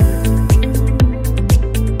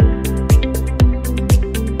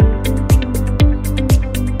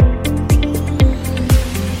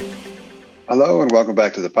welcome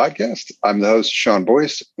back to the podcast. I'm the host, Sean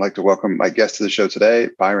Boyce. I'd like to welcome my guest to the show today,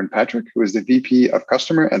 Byron Patrick, who is the VP of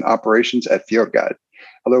Customer and Operations at Fieldguide.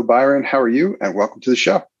 Hello, Byron. How are you? And welcome to the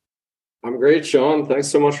show. I'm great, Sean. Thanks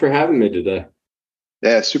so much for having me today.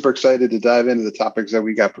 Yeah, super excited to dive into the topics that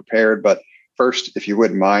we got prepared. But first, if you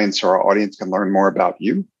wouldn't mind, so our audience can learn more about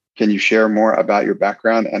you, can you share more about your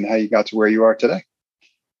background and how you got to where you are today?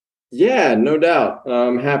 Yeah, no doubt.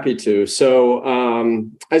 I'm happy to. So,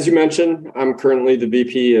 as you mentioned, I'm currently the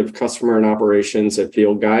VP of Customer and Operations at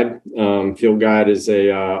Fieldguide. Fieldguide is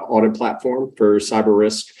a audit platform for cyber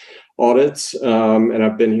risk audits, and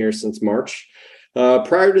I've been here since March.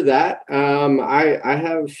 Prior to that, I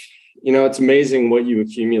have, it's amazing what you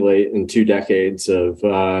accumulate in 2 decades of,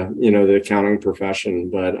 the accounting profession.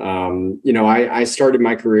 But, I started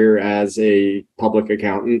my career as a public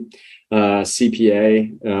accountant.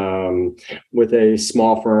 CPA with a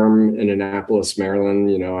small firm in Annapolis, Maryland.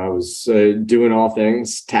 I was doing all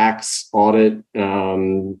things tax, audit,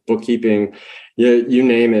 bookkeeping, you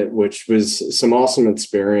name it, which was some awesome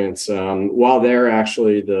experience. While there,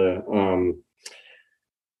 actually, the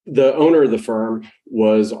owner of the firm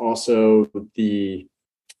was also the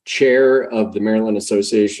chair of the Maryland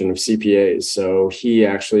Association of CPAs. So he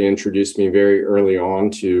actually introduced me very early on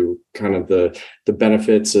to kind of the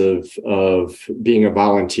benefits of being a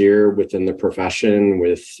volunteer within the profession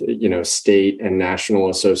with, state and national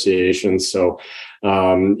associations. So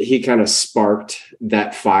he kind of sparked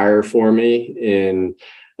that fire for me in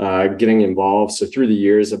getting involved. So through the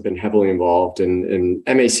years, I've been heavily involved in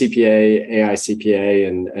MACPA, AICPA,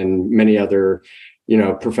 and many other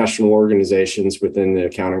professional organizations within the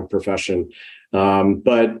accounting profession.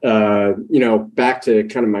 But back to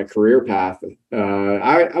kind of my career path,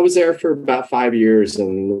 I was there for about 5 years.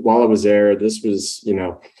 And while I was there, this was,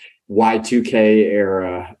 Y2K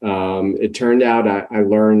era. It turned out I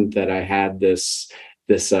learned that I had this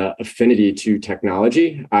affinity to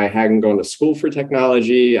technology. I hadn't gone to school for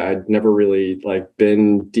technology. I'd never really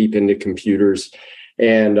been deep into computers.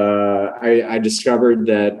 And I discovered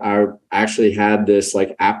that I actually had this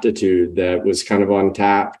aptitude that was kind of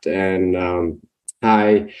untapped. And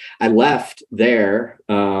I left there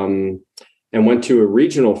and went to a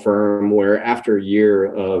regional firm where, after a year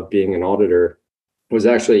of being an auditor, was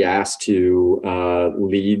actually asked to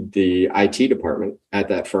lead the IT department at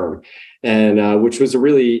that firm. And which was a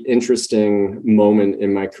really interesting moment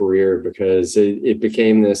in my career, because it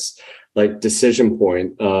became this decision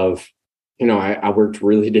point of, I worked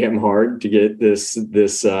really damn hard to get this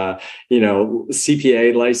CPA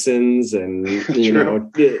license, and I'm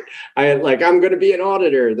going to be an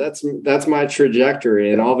auditor. That's my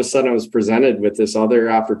trajectory. And all of a sudden, I was presented with this other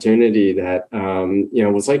opportunity that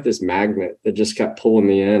was like this magnet that just kept pulling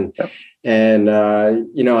me in. Yep. And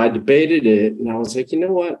I debated it, and I was like, you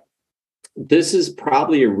know what? This is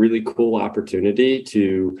probably a really cool opportunity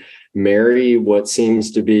to marry what seems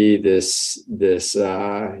to be this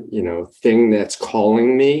thing that's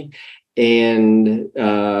calling me, and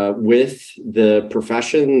with the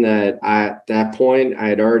profession that at that point I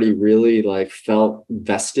had already really felt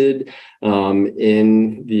vested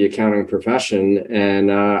in the accounting profession. And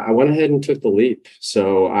I went ahead and took the leap.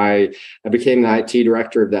 So I became the IT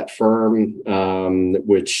director of that firm,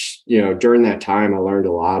 which, during that time I learned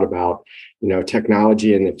a lot about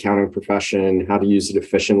technology in the accounting profession, how to use it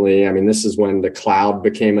efficiently. I mean, this is when the cloud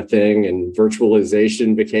became a thing and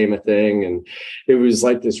virtualization became a thing. And it was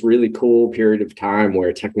this really cool period of time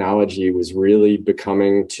where technology was really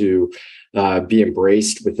becoming to be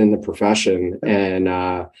embraced within the profession. And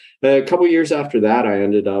a couple of years after that, I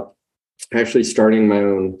ended up actually starting my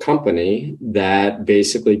own company that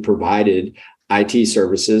basically provided IT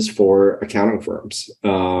services for accounting firms,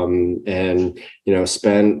 and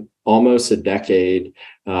spent almost a decade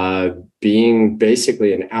being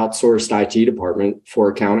basically an outsourced IT department for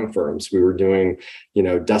accounting firms. We were doing,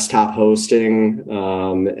 desktop hosting,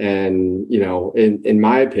 and, in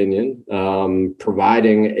my opinion,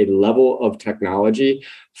 providing a level of technology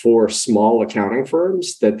for small accounting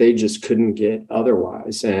firms that they just couldn't get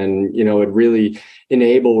otherwise. And, it really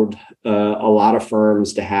enabled a lot of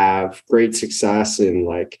firms to have great success in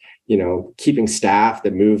keeping staff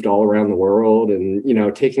that moved all around the world, and,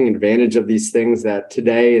 taking advantage of these things that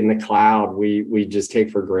today in the cloud, we just take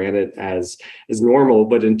for granted as normal.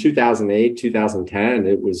 But in 2008, 2010,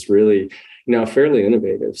 it was really, fairly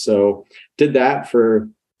innovative. So did that for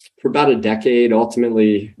about a decade.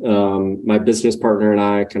 Ultimately, my business partner and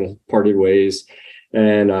I kind of parted ways.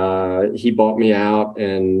 And he bought me out.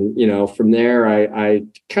 And, from there, I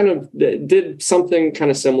kind of did something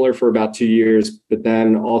kind of similar for about 2 years, but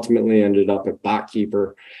then ultimately ended up at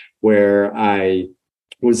BotKeeper, where I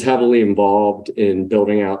was heavily involved in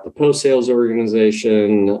building out the post-sales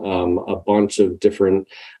organization, a bunch of different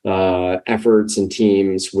efforts and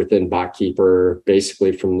teams within BotKeeper,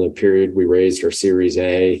 basically from the period we raised our Series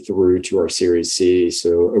A through to our Series C.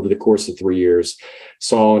 So over the course of 3 years,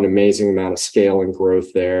 saw an amazing amount of scale and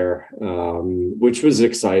growth there, which was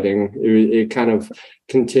exciting. It kind of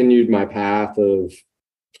continued my path of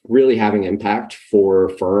really having impact for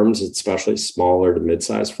firms, especially smaller to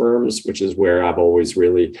mid-sized firms, which is where I've always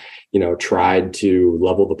really, tried to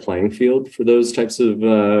level the playing field for those types of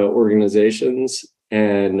organizations.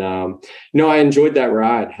 And, I enjoyed that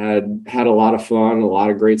ride, had a lot of fun, a lot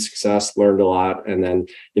of great success, learned a lot, and then,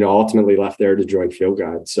 ultimately left there to join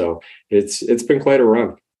Fieldguide. So it's been quite a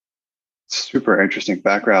run. Super interesting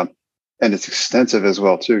background. And it's extensive as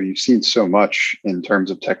well, too. You've seen so much in terms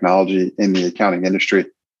of technology in the accounting industry.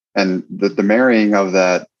 And the marrying of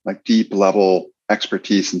that like deep level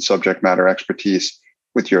expertise and subject matter expertise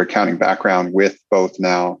with your accounting background, with both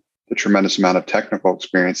now the tremendous amount of technical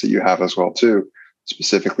experience that you have as well, too,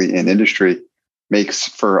 specifically in industry, makes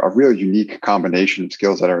for a real unique combination of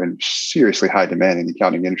skills that are in seriously high demand in the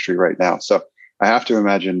accounting industry right now. So I have to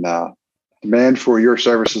imagine demand for your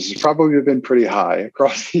services has probably been pretty high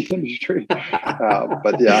across the industry.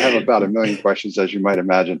 But yeah, I have about 1 million questions, as you might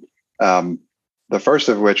imagine. The first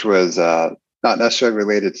of which was not necessarily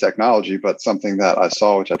related to technology, but something that I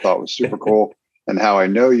saw, which I thought was super cool, and how I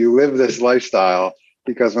know you live this lifestyle,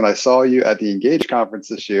 because when I saw you at the Engage conference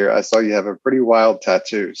this year, I saw you have a pretty wild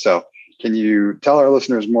tattoo. So can you tell our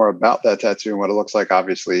listeners more about that tattoo and what it looks like?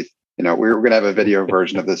 Obviously, we're going to have a video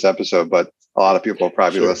version of this episode, but a lot of people are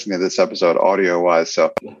probably listening to this episode audio wise.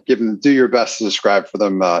 So do your best to describe for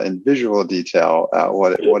them in visual detail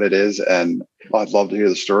what it is. And I'd love to hear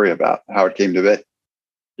the story about how it came to be.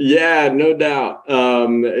 Yeah, no doubt.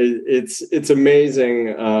 It's amazing,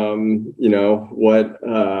 what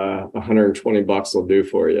 $120 will do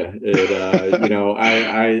for you.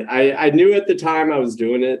 I knew at the time I was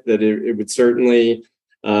doing it that it would certainly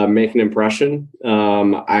make an impression.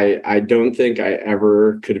 I don't think I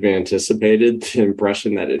ever could have anticipated the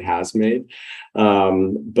impression that it has made.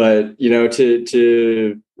 But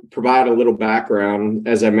to provide a little background,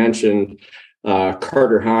 as I mentioned,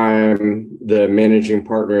 Carter Heim, the managing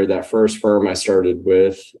partner of that first firm I started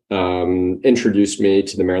with, introduced me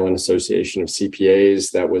to the Maryland Association of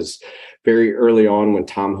CPAs. That was very early on when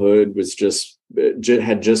Tom Hood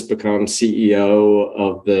had just become CEO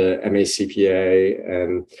of the MACPA.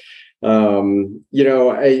 And,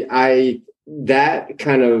 that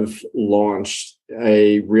kind of launched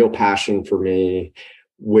a real passion for me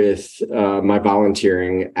with my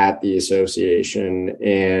volunteering at the association.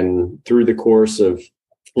 And through the course of,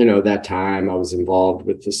 that time, I was involved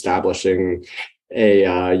with establishing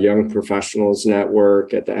a young professionals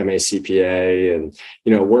network at the MACPA, and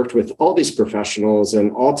worked with all these professionals.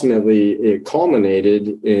 And ultimately it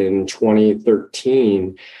culminated in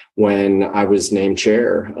 2013 when I was named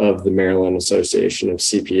chair of the Maryland Association of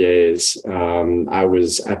CPAs. I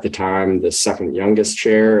was at the time the second youngest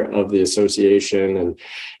chair of the association, and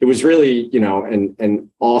it was really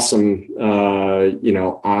an awesome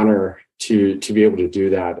honor to be able to do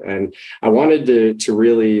that. And I wanted to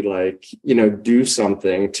really do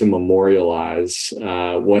something to memorialize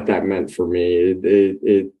what that meant for me.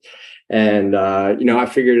 I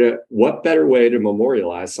figured what better way to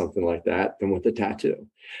memorialize something like that than with a tattoo.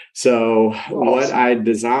 So awesome. What I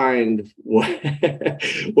designed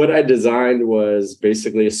was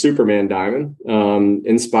basically a Superman diamond,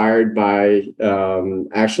 inspired by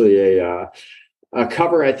actually a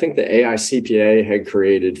cover I think the AICPA had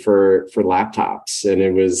created for laptops, and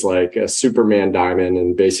it was like a Superman diamond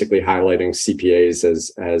and basically highlighting CPAs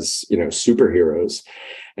as superheroes.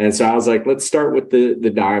 And so I was like, let's start with the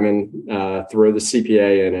diamond, throw the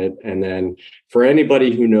CPA in it. And then for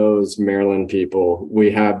anybody who knows Maryland people, we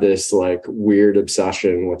have this weird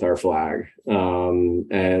obsession with our flag.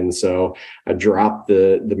 And so I dropped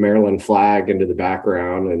the Maryland flag into the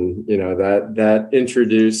background, and, that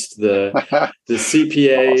introduced the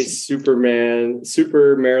CPA awesome.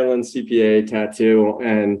 Super Maryland CPA tattoo.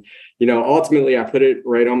 And, ultimately I put it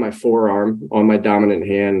right on my forearm, on my dominant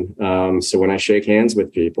hand. So when I shake hands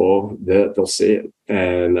with people, they'll see it.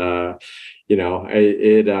 And,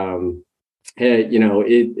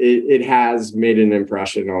 it has made an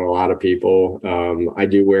impression on a lot of people. I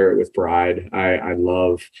do wear it with pride. I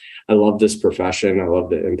love this profession. I love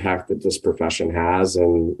the impact that this profession has.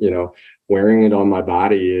 And, wearing it on my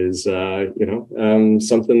body is,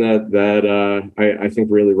 something that I think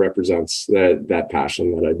really represents that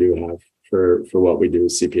passion that I do have for what we do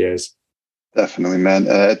as CPAs. Definitely, man.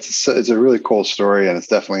 It's a really cool story, and it's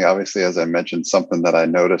definitely, obviously, as I mentioned, something that I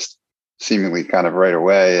noticed seemingly kind of right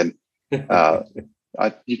away. And uh,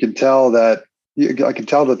 you can tell that I can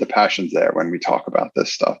tell that the passion's there when we talk about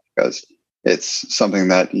this stuff, because it's something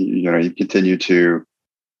that you continue to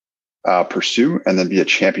pursue and then be a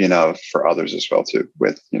champion of for others as well too.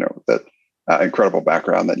 With that incredible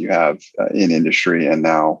background that you have in industry, and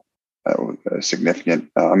now a significant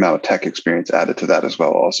amount of tech experience added to that as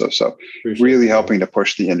well also. So Appreciate really that. helping to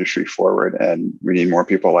push the industry forward, and we need more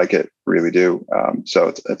people like it, really do.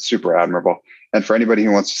 So it's super admirable. And for anybody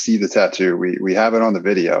who wants to see the tattoo, we have it on the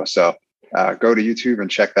video. So go to YouTube and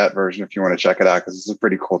check that version if you want to check it out, because it's a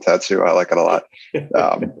pretty cool tattoo. I like it a lot.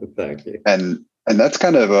 Thank you. And that's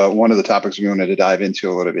kind of one of the topics we wanted to dive into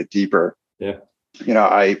a little bit deeper. Yeah.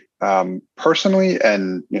 I personally,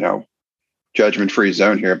 and judgment free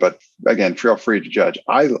zone here, but again, feel free to judge.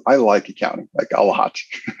 I like accounting, like a lot.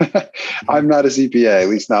 I'm not a CPA, at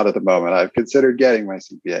least not at the moment. I've considered getting my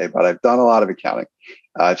CPA, but I've done a lot of accounting.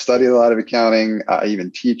 I've studied a lot of accounting. I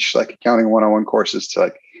even teach like accounting 101 courses to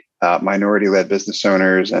like minority-led business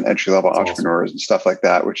owners and entry-level entrepreneurs and stuff like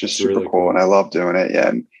that, which is super really cool. And I love doing it. Yeah.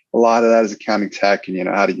 And a lot of that is accounting tech and,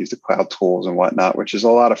 how to use the cloud tools and whatnot, which is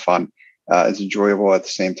a lot of fun. It's enjoyable at the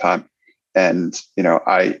same time. And,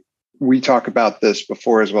 we talk about this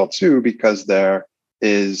before as well, too, because there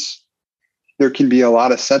can be a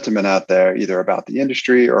lot of sentiment out there, either about the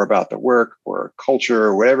industry or about the work or culture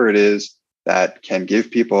or whatever it is, that can give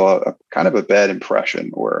people a kind of a bad impression,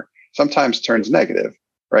 or sometimes turns negative.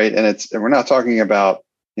 Right. And we're not talking about,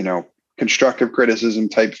 constructive criticism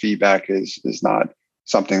type feedback is not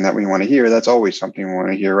something that we want to hear. That's always something we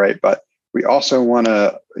want to hear. Right. But we also want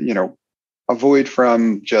to, avoid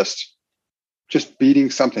from just beating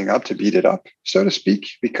something up to beat it up, so to speak,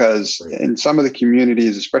 because in some of the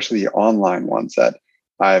communities, especially the online ones that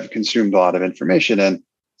I've consumed a lot of information in,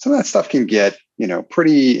 some of that stuff can get,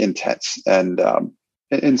 pretty intense. And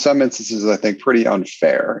in some instances, I think pretty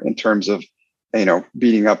unfair in terms of,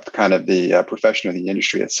 beating up kind of the profession of the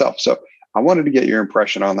industry itself. So I wanted to get your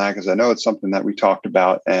impression on that, because I know it's something that we talked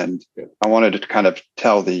about, and I wanted to kind of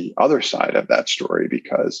tell the other side of that story,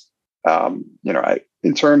 because,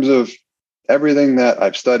 in terms of everything that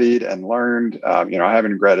I've studied and learned, I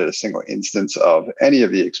haven't regretted a single instance of any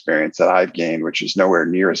of the experience that I've gained, which is nowhere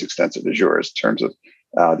near as extensive as yours in terms of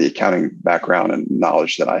the accounting background and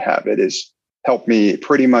knowledge that I have. It has helped me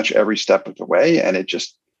pretty much every step of the way, and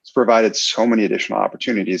it's provided so many additional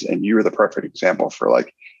opportunities. And you are the perfect example for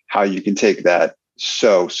like how you can take that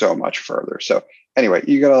so much further. So anyway,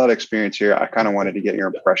 you got a lot of experience here. I kind of wanted to get your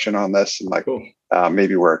impression on this, and like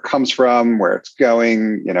maybe where it comes from, where it's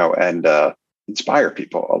going, and inspire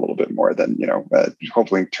people a little bit more than,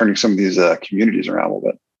 hopefully turning some of these communities around a little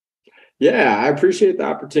bit. Yeah, I appreciate the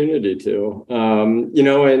opportunity to, and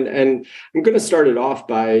I'm going to start it off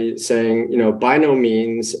by saying, by no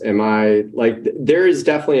means am I like, there is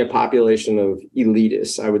definitely a population of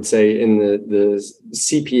elitists, I would say, in the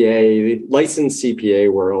CPA, licensed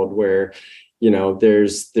CPA world, where,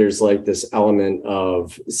 there's like this element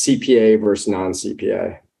of CPA versus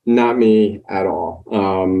non-CPA. Not me at all.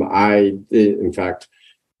 In fact,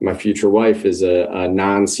 my future wife is a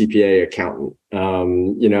non-CPA accountant.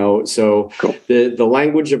 So cool. The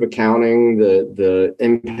language of accounting, the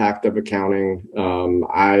impact of accounting,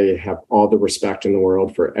 I have all the respect in the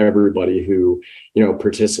world for everybody who,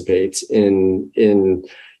 participates in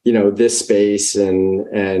this space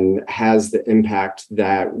and has the impact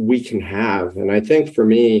that we can have. And I think for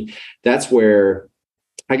me, that's where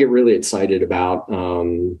I get really excited about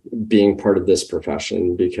being part of this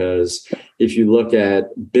profession, because if you look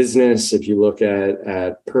at business, if you look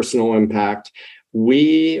at personal impact,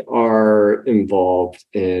 we are involved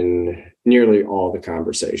in nearly all the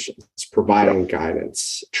conversations, providing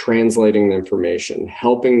guidance, translating the information,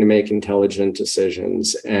 helping to make intelligent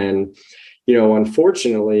decisions. And,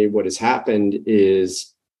 unfortunately, what has happened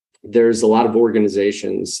is there's a lot of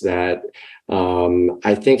organizations that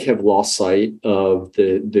I think have lost sight of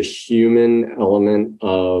the human element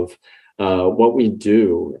of what we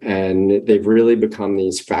do. And they've really become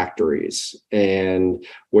these factories, and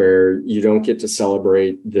where you don't get to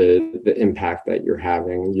celebrate the impact that you're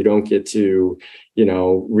having. You don't get to,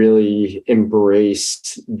 really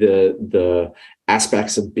embrace the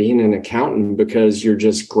aspects of being an accountant, because you're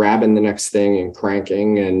just grabbing the next thing and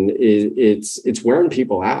cranking, and it's wearing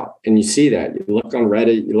people out. And you see that. You look on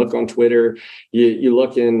Reddit, you look on Twitter, you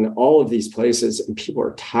look in all of these places, and people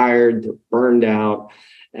are tired, they're burned out.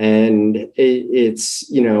 And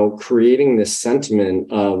it's, creating this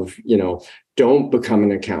sentiment of, don't become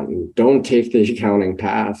an accountant, don't take the accounting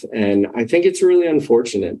path. And I think it's really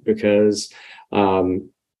unfortunate because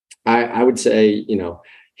I would say,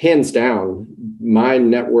 hands down, my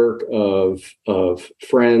network of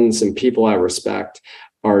friends and people I respect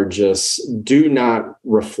are just do not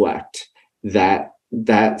reflect that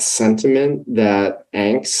sentiment, that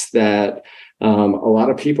angst that a lot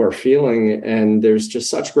of people are feeling. And there's just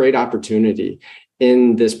such great opportunity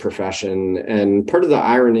in this profession. And part of the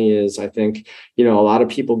irony is, I think, a lot of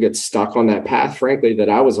people get stuck on that path, frankly, that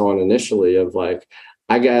I was on initially of like,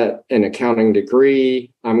 I got an accounting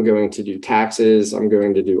degree, I'm going to do taxes, I'm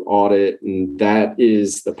going to do audit, and that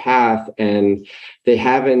is the path. And they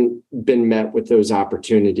haven't been met with those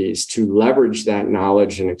opportunities to leverage that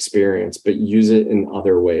knowledge and experience, but use it in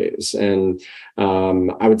other ways. And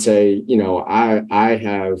I would say, I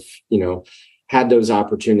have, had those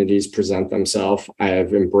opportunities present themselves. I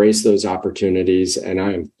have embraced those opportunities, and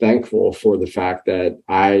I am thankful for the fact that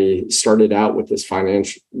I started out with this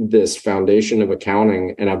foundation of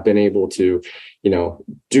accounting, and I've been able to,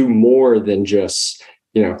 do more than just,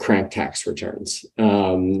 crank tax returns.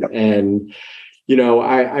 And,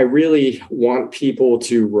 I really want people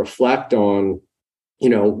to reflect on,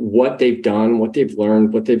 what they've done, what they've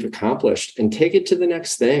learned, what they've accomplished, and take it to the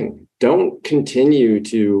next thing. Don't continue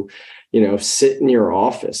to, sit in your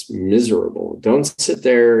office miserable. Don't sit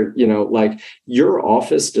there, like your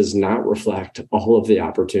office does not reflect all of the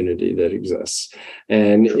opportunity that exists.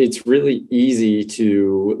 And it's really easy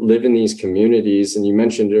to live in these communities. And you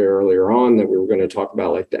mentioned it earlier on that we were going to talk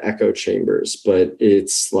about like the echo chambers, but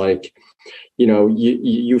it's like,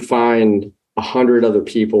 you find 100 other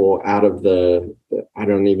people out of the, I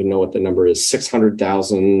don't even know what the number is,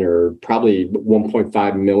 600,000 or probably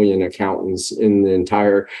 1.5 million accountants in the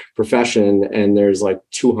entire profession. And there's like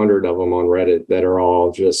 200 of them on Reddit that are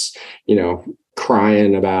all just,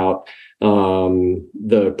 crying about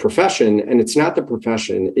the profession. And it's not the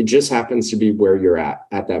profession. It just happens to be where you're at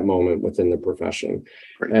that moment within the profession.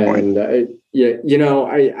 Great point. And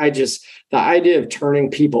I just, the idea of turning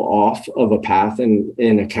people off of a path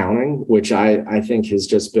in accounting, which I think has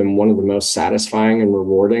just been one of the most satisfying and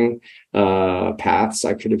rewarding paths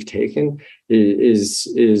I could have taken,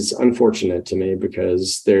 is unfortunate to me,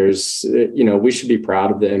 because there's, we should be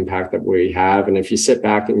proud of the impact that we have. And if you sit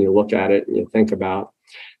back and you look at it and you think about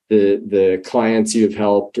the clients you've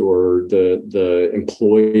helped or the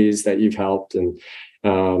employees that you've helped, and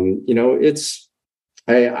it's,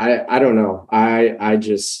 I don't know.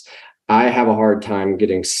 I have a hard time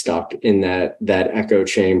getting stuck in that echo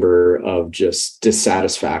chamber of just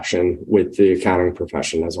dissatisfaction with the accounting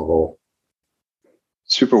profession as a whole.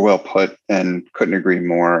 Super well put, and couldn't agree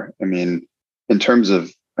more. I mean, in terms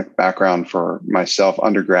of like background for myself,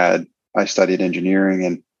 undergrad, I studied engineering,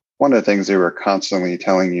 and one of the things they were constantly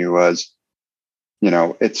telling you was,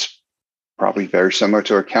 it's probably very similar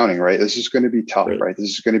to accounting, right? This is going to be tough, right? This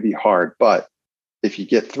is going to be hard, but if you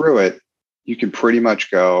get through it, you can pretty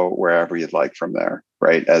much go wherever you'd like from there,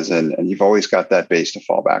 right? And you've always got that base to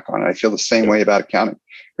fall back on. And I feel the same way about accounting,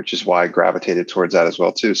 which is why I gravitated towards that as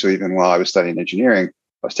well too. So even while I was studying engineering,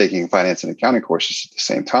 I was taking finance and accounting courses at the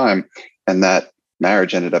same time. And that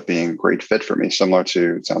marriage ended up being a great fit for me, similar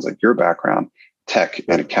to, it sounds like your background, tech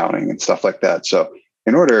and accounting and stuff like that. So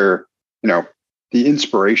in order, the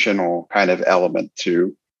inspirational kind of element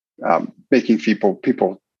to making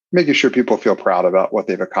sure people feel proud about what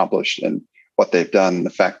they've accomplished and what they've done. The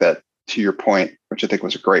fact that, to your point, which I think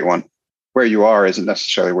was a great one, where you are isn't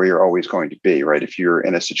necessarily where you're always going to be, right? If you're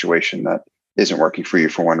in a situation that isn't working for you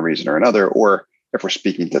for one reason or another, or if we're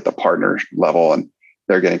speaking to the partner level and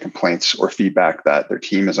they're getting complaints or feedback that their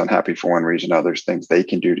team is unhappy for one reason, there's things they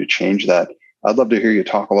can do to change that. I'd love to hear you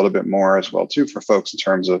talk a little bit more as well too for folks in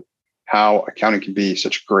terms of how accounting can be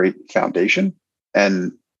such a great foundation.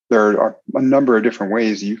 And there are a number of different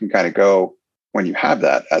ways you can kind of go when you have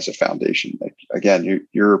that as a foundation. Like, again,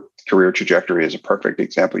 your career trajectory is a perfect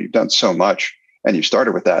example. You've done so much, and you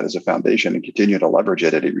started with that as a foundation and continue to leverage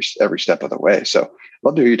it at every step of the way. So I'd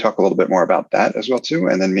love to hear you talk a little bit more about that as well too.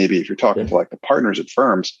 And then maybe if you're talking to like the partners at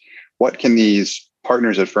firms, what can these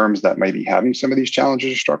partners at firms that might be having some of these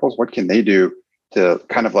challenges or struggles, what can they do to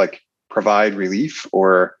kind of like provide relief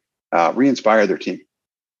or re-inspire their team?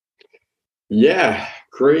 Yeah,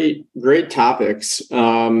 great topics.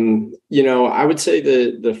 I would say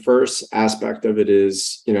the first aspect of it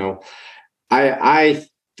is, I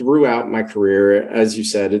throughout my career, as you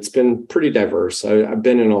said, it's been pretty diverse. I've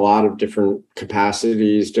been in a lot of different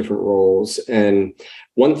capacities, different roles. And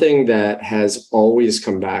one thing that has always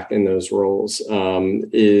come back in those roles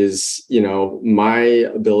is, my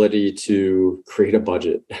ability to create a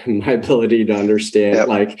budget, my ability to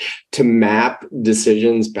understand, to map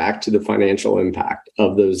decisions back to the financial impact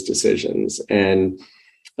of those decisions. And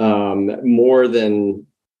more than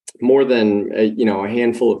a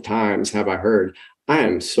handful of times have I heard, I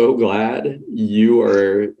am so glad you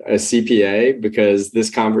are a CPA because this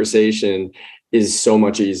conversation is so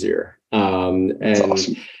much easier. And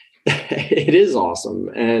awesome. It is awesome.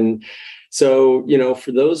 And so,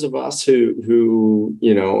 for those of us who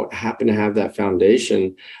happen to have that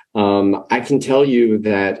foundation, I can tell you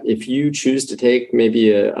that if you choose to take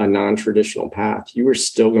maybe a non-traditional path, you are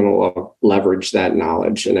still going to leverage that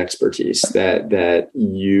knowledge and expertise that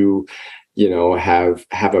you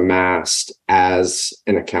have amassed as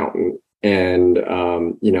an accountant. And,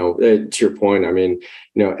 to your point,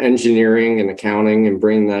 engineering and accounting and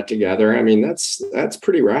bringing that together, that's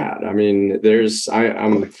pretty rad. I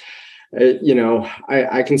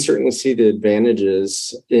can certainly see the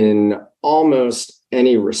advantages in almost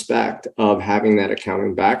any respect of having that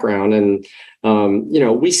accounting background. And,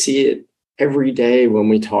 we see it every day when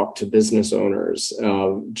we talk to business owners,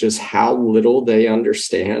 just how little they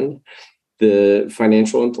understand the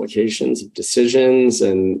financial implications of decisions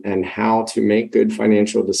and how to make good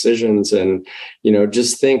financial decisions. And,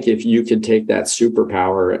 just think if you could take that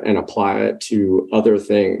superpower and apply it to other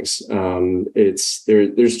things,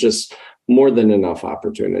 there's just more than enough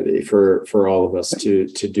opportunity for all of us to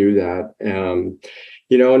do that.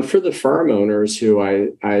 And for the firm owners who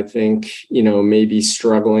I think, may be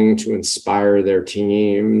struggling to inspire their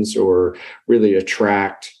teams or really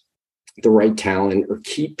attract the right talent or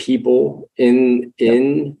keep people in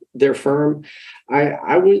their firm,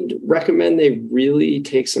 I would recommend they really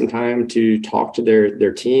take some time to talk to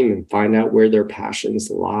their team and find out where their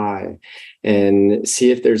passions lie and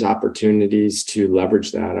see if there's opportunities to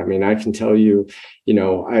leverage that. I can tell you,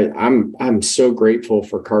 I'm so grateful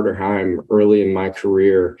for Carter Heim early in my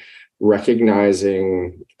career,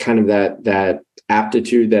 recognizing kind of that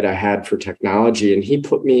aptitude that I had for technology. And he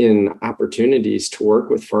put me in opportunities to work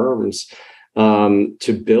with firms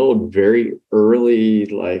to build very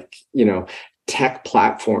early, tech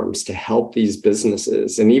platforms to help these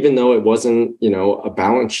businesses. And even though it wasn't, a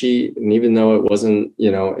balance sheet, and even though it wasn't,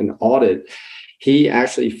 an audit, he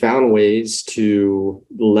actually found ways to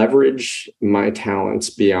leverage my talents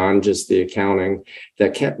beyond just the accounting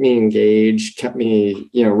that kept me engaged, kept me,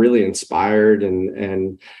 really inspired,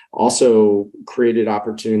 and also created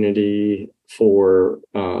opportunity for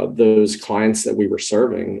those clients that we were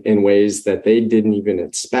serving in ways that they didn't even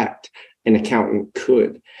expect an accountant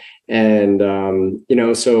could. And,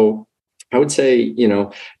 so I would say,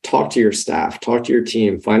 talk to your staff, talk to your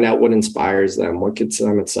team, find out what inspires them, what gets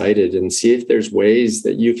them excited, and see if there's ways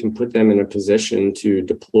that you can put them in a position to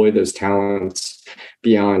deploy those talents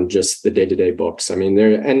beyond just the day-to-day books.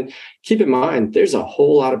 And keep in mind, there's a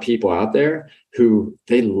whole lot of people out there who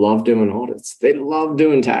they love doing audits. They love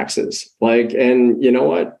doing taxes. And you know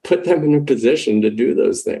what? Put them in a position to do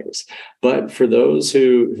those things. But for those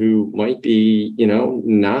who might be,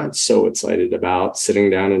 not so excited about sitting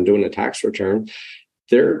down and doing a tax return,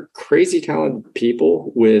 they're crazy talented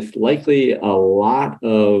people with likely a lot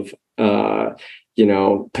of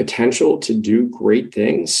potential to do great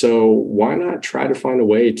things. So why not try to find a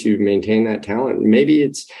way to maintain that talent? Maybe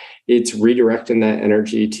it's redirecting that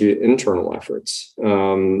energy to internal efforts,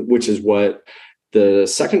 which is what the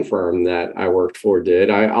second firm that I worked for did.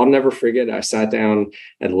 I'll never forget, I sat down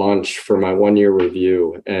at lunch for my 1-year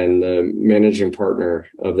review, and the managing partner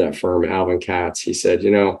of that firm, Alvin Katz, he said,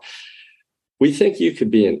 we think you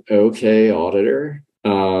could be an okay auditor,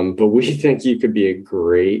 but we think you could be a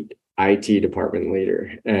great IT department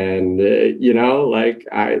leader. And,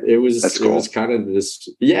 it was kind of this,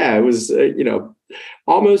 it was,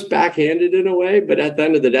 almost backhanded in a way, but at the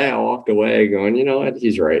end of the day, I walked away going, you know what,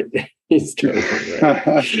 he's right. He's totally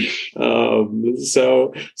right.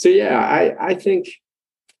 I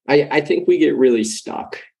think we get really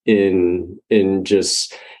stuck in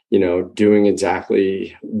just, doing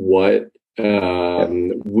exactly what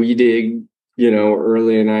we did,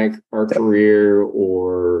 early in our career,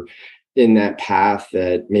 or in that path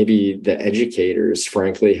that maybe the educators,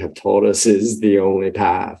 frankly, have told us is the only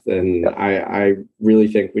path. And I really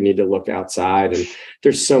think we need to look outside. And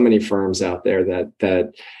there's so many firms out there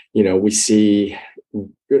that we see,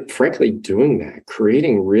 frankly doing that,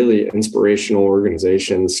 creating really inspirational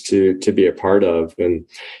organizations to be a part of. And,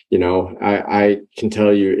 I can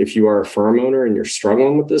tell you, if you are a firm owner and you're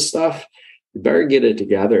struggling with this stuff, you better get it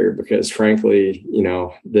together, because frankly,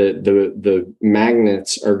 the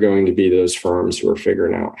magnets are going to be those firms who are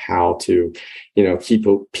figuring out how to, keep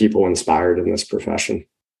people inspired in this profession.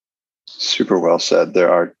 Super well said.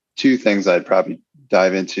 There are two things I'd probably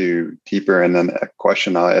dive into deeper, and then a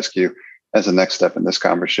question I'll ask you as a next step in this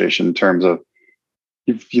conversation, in terms of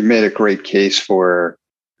you've made a great case for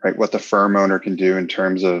what the firm owner can do in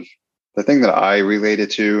terms of the thing that I related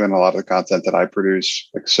to, and a lot of the content that I produce,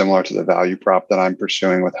 similar to the value prop that I'm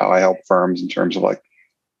pursuing with how I help firms in terms of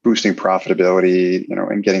boosting profitability,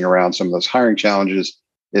 and getting around some of those hiring challenges,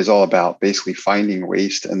 is all about basically finding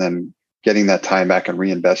waste and then getting that time back and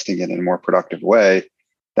reinvesting it in a more productive way.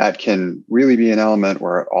 That can really be an element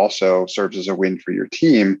where it also serves as a win for your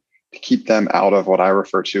team, to keep them out of what I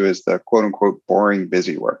refer to as the quote unquote boring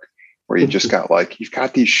busy work, where you just got you've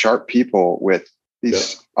got these sharp people with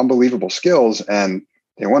these unbelievable skills, and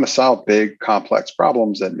they want to solve big, complex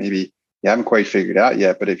problems that maybe you haven't quite figured out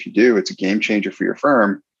yet. But if you do, it's a game changer for your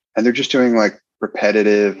firm. And they're just doing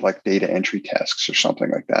repetitive, data entry tasks or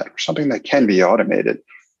something like that, or something that can be automated.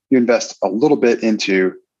 You invest a little bit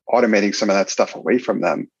into automating some of that stuff away from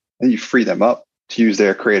them, and you free them up to use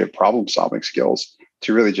their creative problem solving skills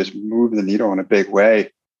to really just move the needle in a big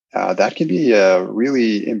way. That can be a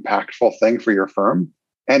really impactful thing for your firm,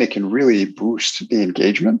 and it can really boost the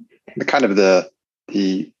engagement, the kind of the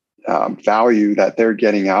value that they're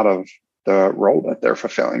getting out of the role that they're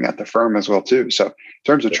fulfilling at the firm as well too. So in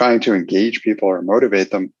terms of trying to engage people or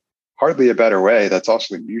motivate them, hardly a better way. That's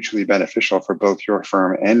also mutually beneficial for both your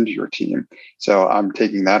firm and your team. So I'm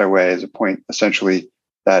taking that away as a point, essentially,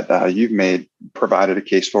 that you've provided a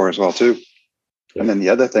case for as well too. And then the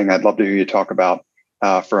other thing I'd love to hear you talk about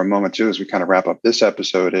for a moment too, as we kind of wrap up this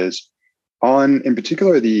episode, is on, in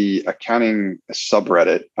particular, the accounting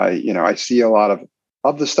subreddit. I see a lot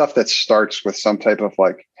of the stuff that starts with some type of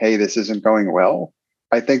hey, this isn't going well.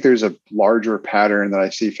 I think there's a larger pattern that I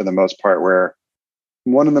see for the most part, where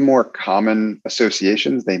one of the more common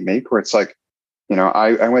associations they make, where it's I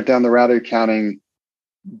went down the route of accounting,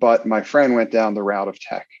 but my friend went down the route of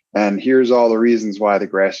tech. And here's all the reasons why the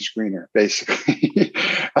grass is greener, basically,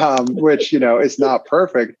 which, is not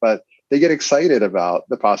perfect, but they get excited about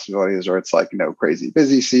the possibilities, or it's crazy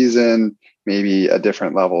busy season, maybe a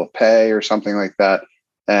different level of pay or something like that.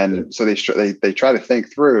 And so they try to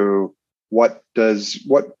think through, would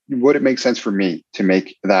it make sense for me to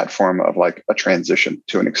make that form of a transition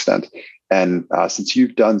to an extent? And since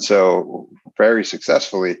you've done so very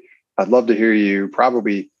successfully, I'd love to hear you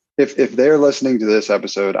probably, if they're listening to this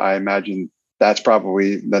episode, I imagine that's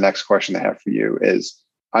probably the next question they have for you is,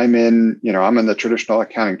 I'm in the traditional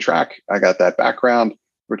accounting track. I got that background,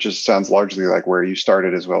 which sounds largely like where you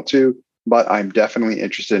started as well too, but I'm definitely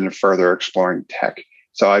interested in further exploring tech.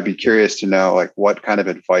 So I'd be curious to know what kind of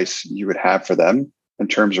advice you would have for them in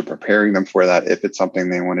terms of preparing them for that, if it's something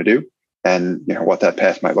they want to do, and what that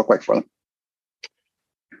path might look like for them.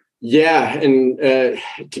 Yeah. And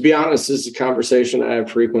to be honest, this is a conversation I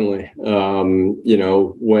have frequently. When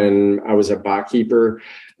I was a BotKeeper,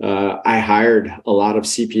 I hired a lot of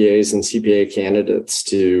CPAs and CPA candidates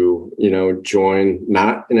to, join,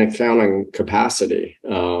 not in accounting capacity.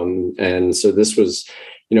 And so this was,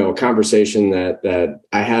 a conversation that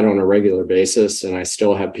I had on a regular basis, and I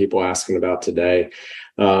still have people asking about today.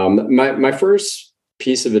 My first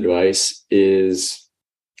piece of advice is,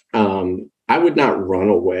 I would not run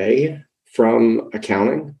away from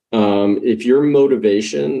accounting. If your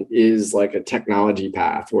motivation is a technology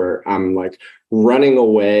path where I'm running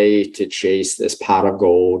away to chase this pot of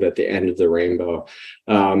gold at the end of the rainbow,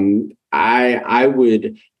 I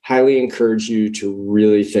would highly encourage you to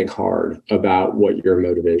really think hard about what your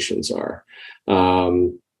motivations are.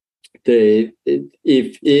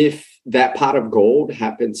 If that pot of gold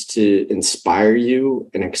happens to inspire you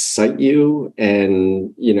and excite you,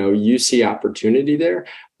 and you see opportunity there,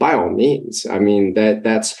 by all means. I mean,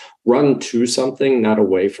 that's run to something, not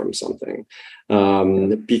away from something.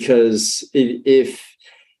 Because if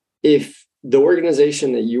the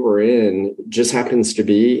organization that you are in just happens to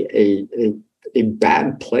be a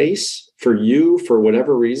bad place for you for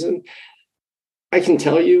whatever reason, I can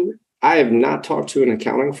tell you, I have not talked to an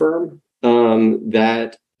accounting firm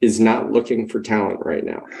that is not looking for talent right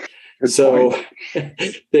now. So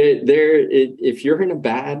if you're in a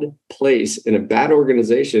bad place, in a bad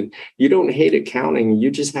organization, you don't hate accounting, you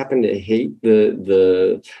just happen to hate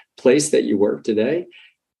the place that you work today,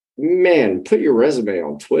 man, put your resume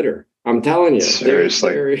on Twitter. I'm telling you,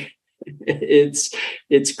 seriously,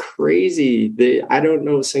 It's crazy. I don't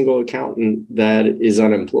know a single accountant that is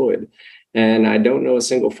unemployed. And I don't know a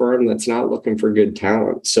single firm that's not looking for good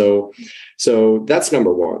talent. So that's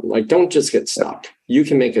number one. Like, don't just get stuck. You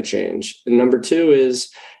can make a change. And number two is,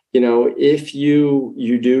 if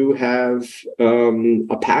you do have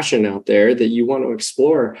a passion out there that you want to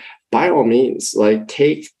explore, by all means, like,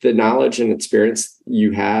 take the knowledge and experience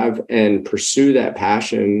you have and pursue that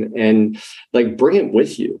passion and like bring it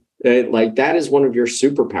with you. Like, that is one of your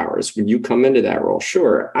superpowers when you come into that role.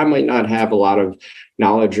 Sure, I might not have a lot of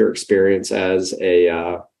knowledge or experience as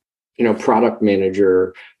a product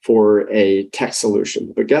manager for a tech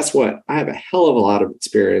solution, but guess what? I have a hell of a lot of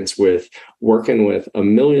experience with working with a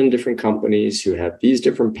million different companies who have these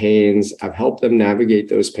different pains. I've helped them navigate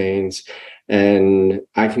those pains, and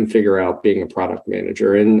I can figure out being a product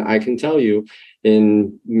manager. And I can tell you,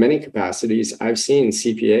 in many capacities, I've seen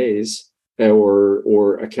CPAs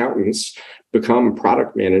or accountants become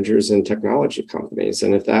product managers in technology companies.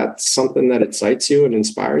 And if that's something that excites you and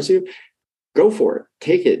inspires you, go for it,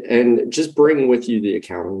 take it, and just bring with you the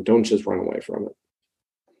accounting. Don't just run away from it.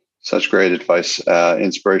 Such great advice.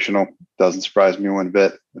 Inspirational. Doesn't surprise me one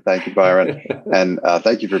bit. Thank you, Byron. And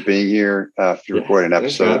thank you for being here. If you recorded an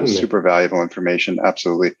episode, super valuable information.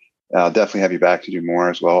 Absolutely. I'll definitely have you back to do more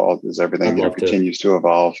as well, as everything continues to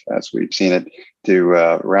evolve, as we've seen it do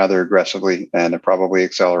rather aggressively and probably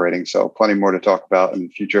accelerating. So plenty more to talk about in the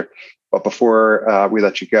future. But before we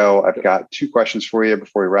let you go, I've got two questions for you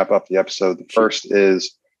before we wrap up the episode. The first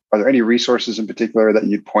is, are there any resources in particular that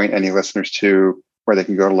you'd point any listeners to where they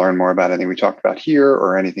can go to learn more about anything we talked about here,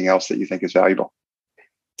 or anything else that you think is valuable?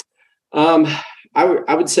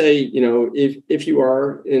 I would say, if you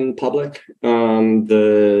are in public,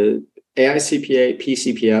 the AICPA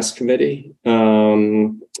PCPS committee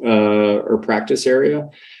or practice area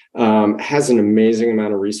has an amazing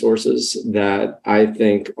amount of resources that I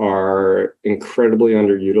think are incredibly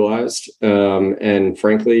underutilized. And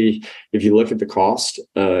frankly, if you look at the cost,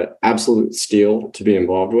 absolute steal to be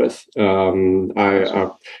involved with.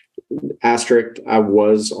 Asterisk, I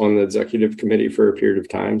was on the executive committee for a period of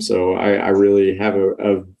time, so I really have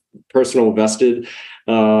a personal vested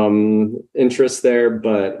interest there.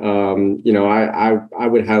 But I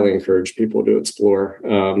would highly encourage people to explore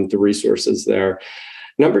the resources there.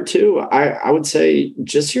 Number two, I would say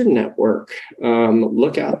just your network.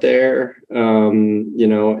 Look out there, and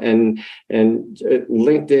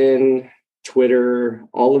LinkedIn, Twitter,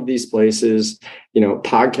 all of these places,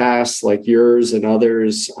 podcasts like yours and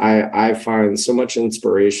others. I find so much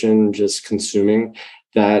inspiration just consuming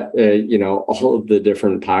that, all of the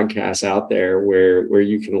different podcasts out there where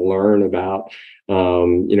you can learn about,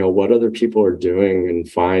 what other people are doing and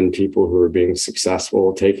find people who are being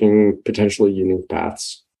successful, taking potentially unique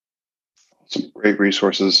paths. Some great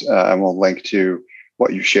resources. And we'll link to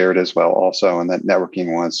what you shared as well also. And that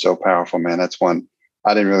networking one is so powerful, man. That's one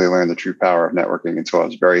I didn't really learn the true power of networking until I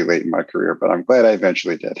was very late in my career, but I'm glad I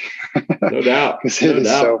eventually did. No doubt. Because it is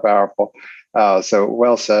so powerful. So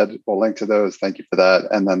well said. We'll link to those. Thank you for that.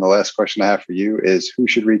 And then the last question I have for you is, who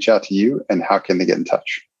should reach out to you and how can they get in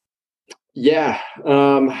touch? Yeah.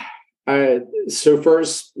 So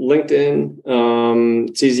first, LinkedIn.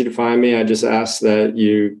 It's easy to find me. I just ask that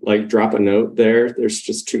you drop a note there. There's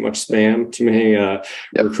just too much spam, too many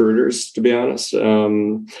recruiters, to be honest.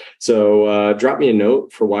 So drop me a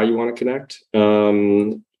note for why you want to connect.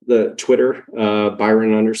 The Twitter,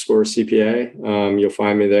 Byron_CPA. You'll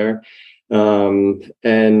find me there.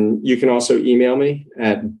 And you can also email me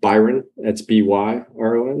at Byron, that's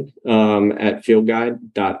BYRON, at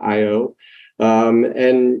fieldguide.io.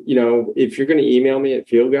 And, if you're going to email me at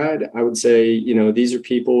Fieldguide, I would say, these are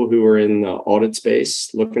people who are in the audit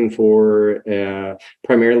space looking for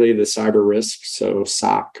primarily the cyber risks. So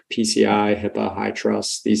SOC, PCI, HIPAA, high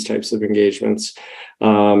trust, these types of engagements.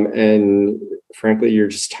 And frankly, you're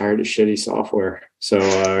just tired of shitty software. So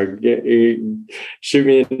shoot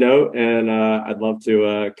me a note and I'd love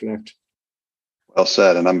to connect. Well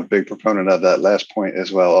said. And I'm a big proponent of that last point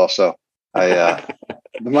as well. Also,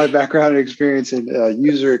 my background and experience and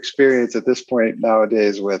user experience at this point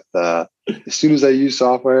nowadays with as soon as I use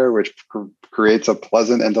software, which creates a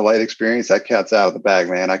pleasant and delight experience, that cat's out of the bag,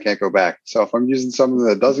 man. I can't go back. So if I'm using something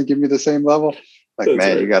that doesn't give me the same level,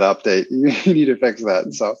 you got to update. You need to fix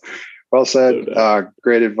that. So well said.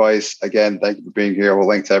 Great advice. Again, thank you for being here. We'll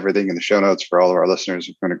link to everything in the show notes for all of our listeners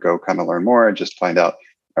who are going to go kind of learn more and just find out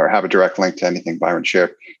or have a direct link to anything Byron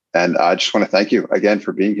shared. And I just want to thank you again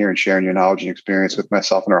for being here and sharing your knowledge and experience with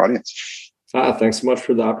myself and our audience. Thanks so much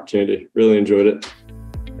for the opportunity. Really enjoyed it.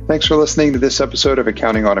 Thanks for listening to this episode of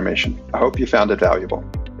Accounting Automation. I hope you found it valuable.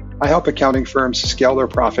 I help accounting firms scale their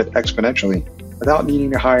profit exponentially without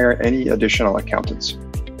needing to hire any additional accountants.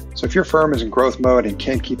 So if your firm is in growth mode and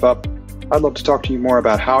can't keep up, I'd love to talk to you more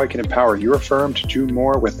about how I can empower your firm to do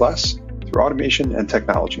more with less through automation and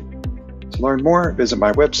technology. To learn more, visit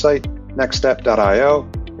my website, nextstep.io,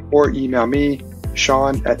 or email me,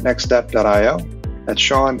 Sean@nextstep.io. That's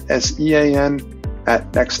Sean, SEAN,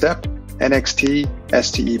 at nextstep,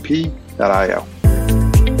 NXTSTEP.io.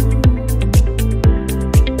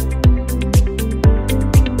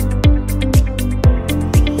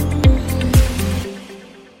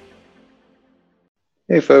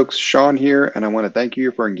 Hey folks, Sean here, and I want to thank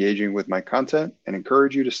you for engaging with my content and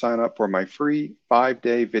encourage you to sign up for my free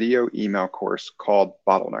 5-day video email course called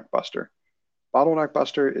Bottleneck Buster. Bottleneck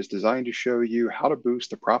Buster is designed to show you how to boost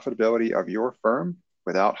the profitability of your firm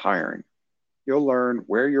without hiring. You'll learn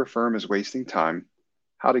where your firm is wasting time,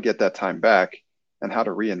 how to get that time back, and how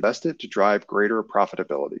to reinvest it to drive greater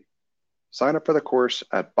profitability. Sign up for the course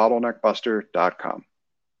at bottleneckbuster.com.